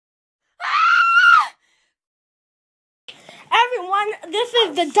John, this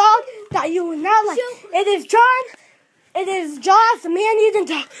is the dog that you will not like. It is John. It is Jaws, the man-eating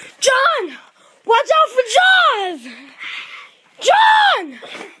dog. John! Watch out for Jaws! John!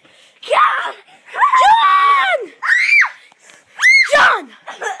 John! John! John!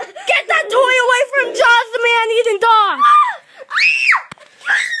 Get that toy away from Jaws, the man-eating dog!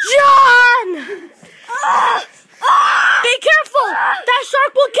 John! Be careful! That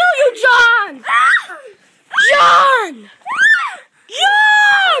shark will kill you, John! John!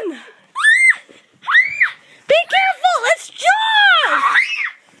 John! Be careful! It's John!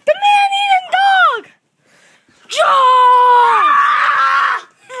 The man-eating dog! John!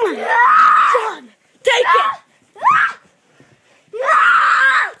 John, take it!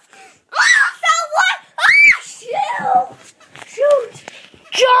 Shoot!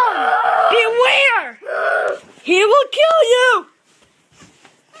 John, beware! He will kill you!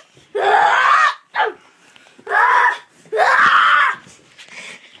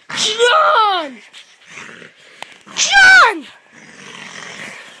 John! John!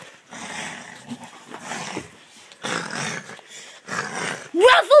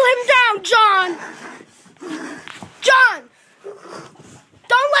 Wrestle him down, John! John!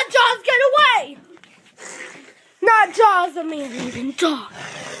 Don't let Jaws get away! Not Jaws, the man-eating dog.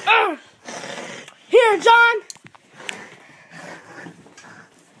 Here, John!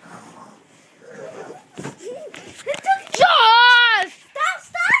 Jaws!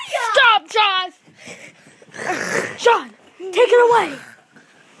 Stop, Jaws! John, take it away.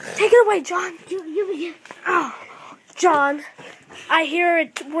 Take it away, John. Oh, John, I hear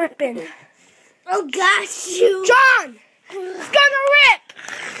it ripping. Oh gosh, you. John! It's gonna rip!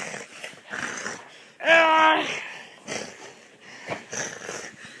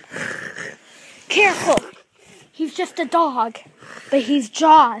 Careful. He's just a dog, but he's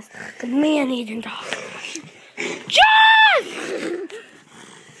Jaws, the man-eating dog. Jaws!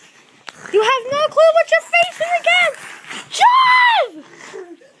 You have no clue what you're facing again! Jaws!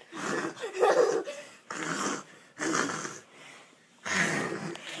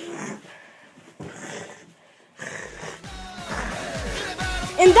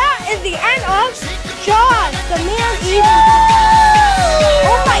 And that is the end of Jaws, the man-eating dog.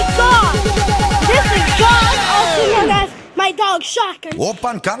 Oh my god! This is Jaws, also known as my dog Shotgun.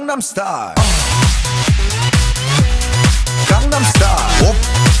 Oppan Gangnam Style. Gangnam Style.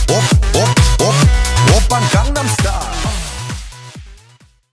 Oppan Gangnam Style.